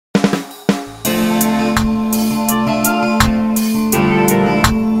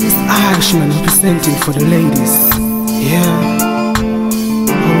Freshman representing for the ladies. Yeah,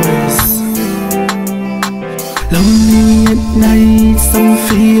 always. Lonely at nights, I'm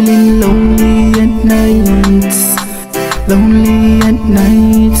feeling lonely at nights. Lonely at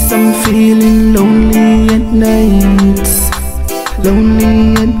nights, I'm feeling lonely at nights.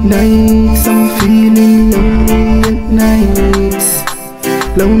 Lonely at nights, I'm feeling lonely at nights.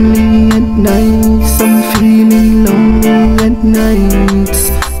 Lonely at nights, I'm feeling lonely at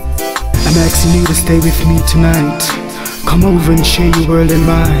nights. I'm asking you to stay with me tonight. Come over and share your world and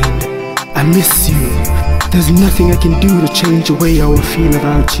mind. I miss you. There's nothing I can do to change the way I will feel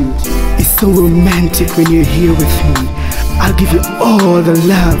about you. It's so romantic when you're here with me. I'll give you all the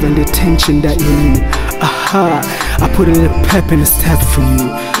love and the attention that you need. Aha, I put a little pep in a step for you.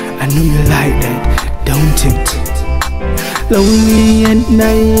 I know you like that, don't it? Lonely at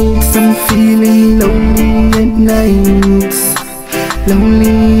nights, I'm feeling lonely at nights.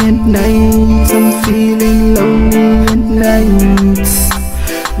 Lonely at nights, I'm feeling lonely at nights.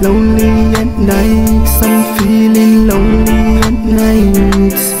 Lonely at nights, I'm feeling lonely at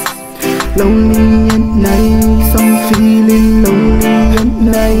nights. Lonely at nights, I'm feeling lonely at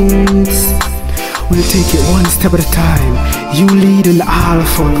nights. We'll take it one step at a time. You lead and I'll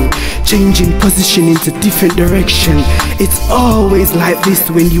follow, changing position into different direction. It's always like this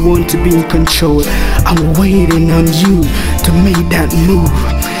when you want to be in control. I'm waiting on you to make that move.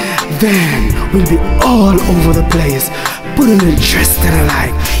 Then we'll be all over the place. Put on a dress that I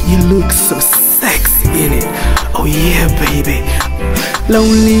like. You look so sexy in it. Oh yeah, baby.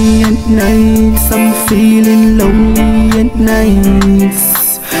 Lonely at nights, I'm feeling lonely at nights.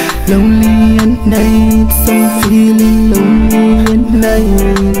 Lonely at nights, I'm feeling lonely at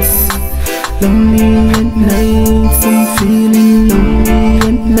nights. Lonely at nights, I'm